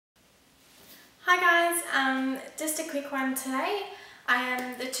just a quick one today.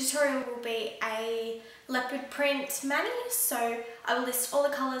 The tutorial will be a leopard print mani, so I will list all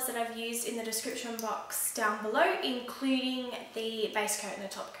the colours that I've used in the description box down below, including the base coat and the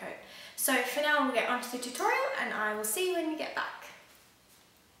top coat. So for now we'll get onto the tutorial and I will see you when we get back.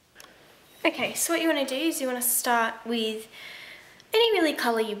 Okay, so what you want to do is you want to start with any really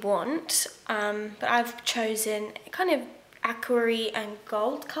colour you want, but I've chosen a kind of aqua-y and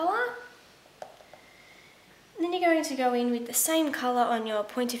gold colour. And then you're going to go in with the same colour on your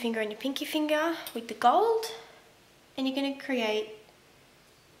pointer finger and your pinky finger with the gold, and you're going to create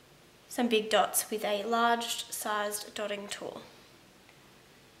some big dots with a large sized dotting tool.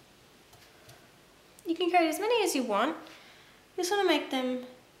 You can create as many as you want. You just want to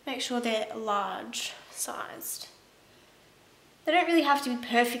make sure they're large sized. They don't really have to be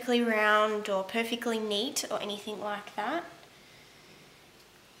perfectly round or perfectly neat or anything like that.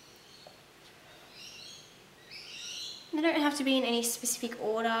 They don't have to be in any specific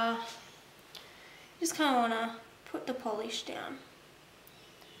order. You just kind of want to put the polish down.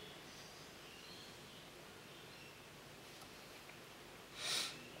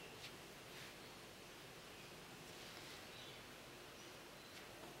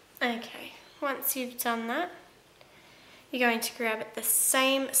 Okay, once you've done that, you're going to grab the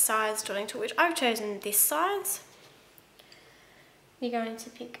same size dotting tool, which I've chosen this size. You're going to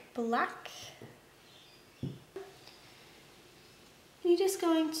pick black. You're just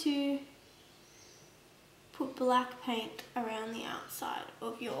going to put black paint around the outside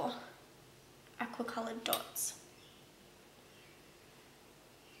of your aqua coloured dots.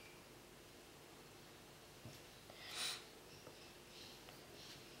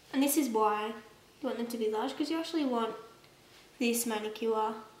 And this is why you want them to be large, because you actually want this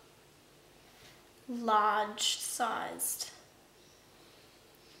manicure large sized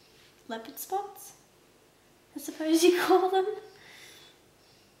leopard spots, I suppose you call them.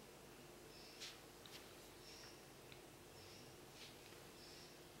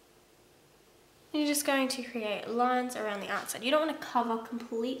 You're just going to create lines around the outside. You don't want to cover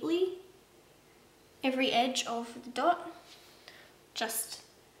completely every edge of the dot, just,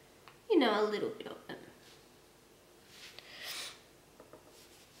 you know, a little bit of it.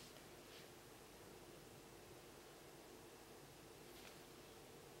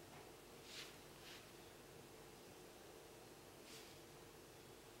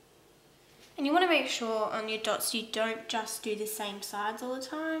 And you want to make sure on your dots you don't just do the same sides all the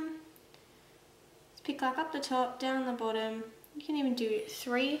time. Pick like up the top, down the bottom. You can even do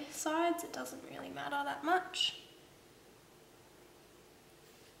 3 sides, it doesn't really matter that much.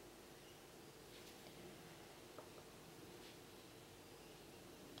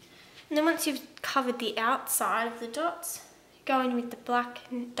 And then once you've covered the outside of the dots, go in with the black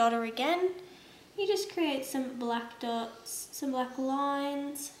dotter again. You just create some black dots, some black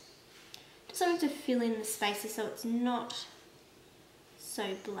lines. Just something to fill in the spaces so it's not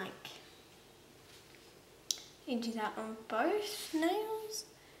so blank. You do that on both nails.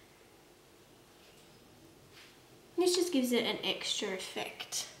 This just gives it an extra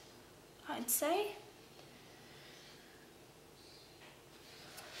effect, I'd say.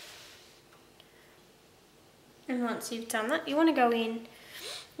 And once you've done that, you want to go in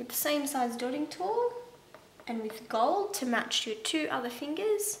with the same size dotting tool and with gold to match your 2 other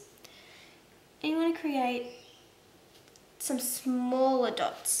fingers. And you want to create some smaller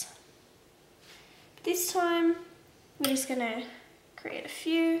dots. This time we're just going to create a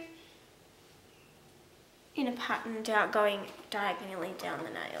few in a pattern going diagonally down the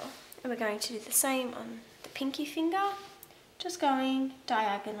nail. And we're going to do the same on the pinky finger, just going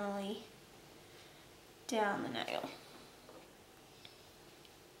diagonally down the nail.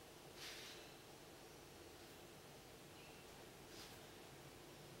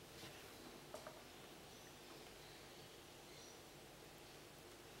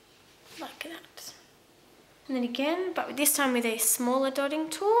 Like that. And then again, but this time with a smaller dotting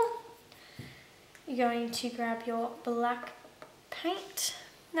tool, you're going to grab your black paint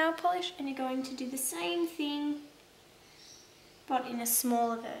nail polish and you're going to do the same thing but in a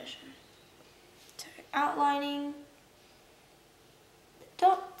smaller version. So outlining the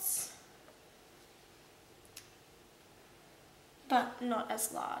dots but not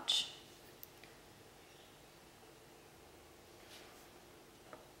as large.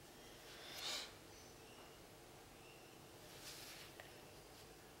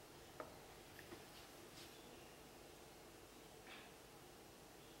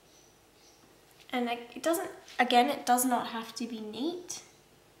 And it doesn't, again, it does not have to be neat.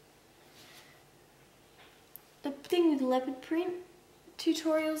 The thing with leopard print,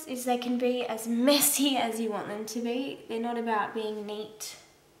 tutorials is they can be as messy as you want them to be. They're not about being neat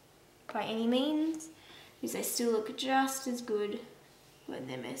by any means, because they still look just as good when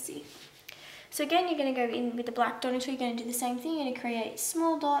they're messy. So again, you're going to go in with the black dotting tool, you're going to do the same thing. You're going to create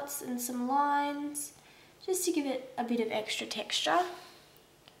small dots and some lines just to give it a bit of extra texture.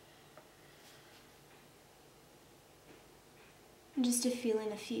 And just to fill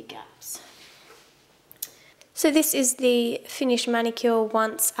in a few gaps. So this is the finished manicure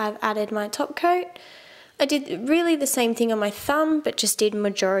once I've added my top coat. I did really the same thing on my thumb, but just did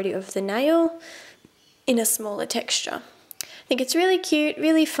majority of the nail in a smaller texture. I think it's really cute,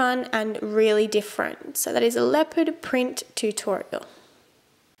 really fun, and really different. So that is a leopard print tutorial.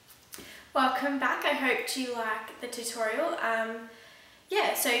 Welcome back. I hope you like the tutorial.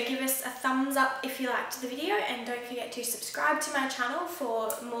 Yeah, so give us a thumbs up if you liked the video, and don't forget to subscribe to my channel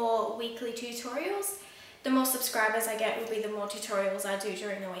for more weekly tutorials. The more subscribers I get will be the more tutorials I do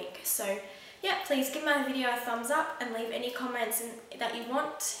during the week. So yeah, please give my video a thumbs up and leave any comments that you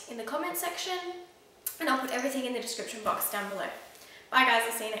want in the comment section, and I'll put everything in the description box down below. Bye guys,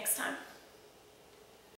 I'll see you next time.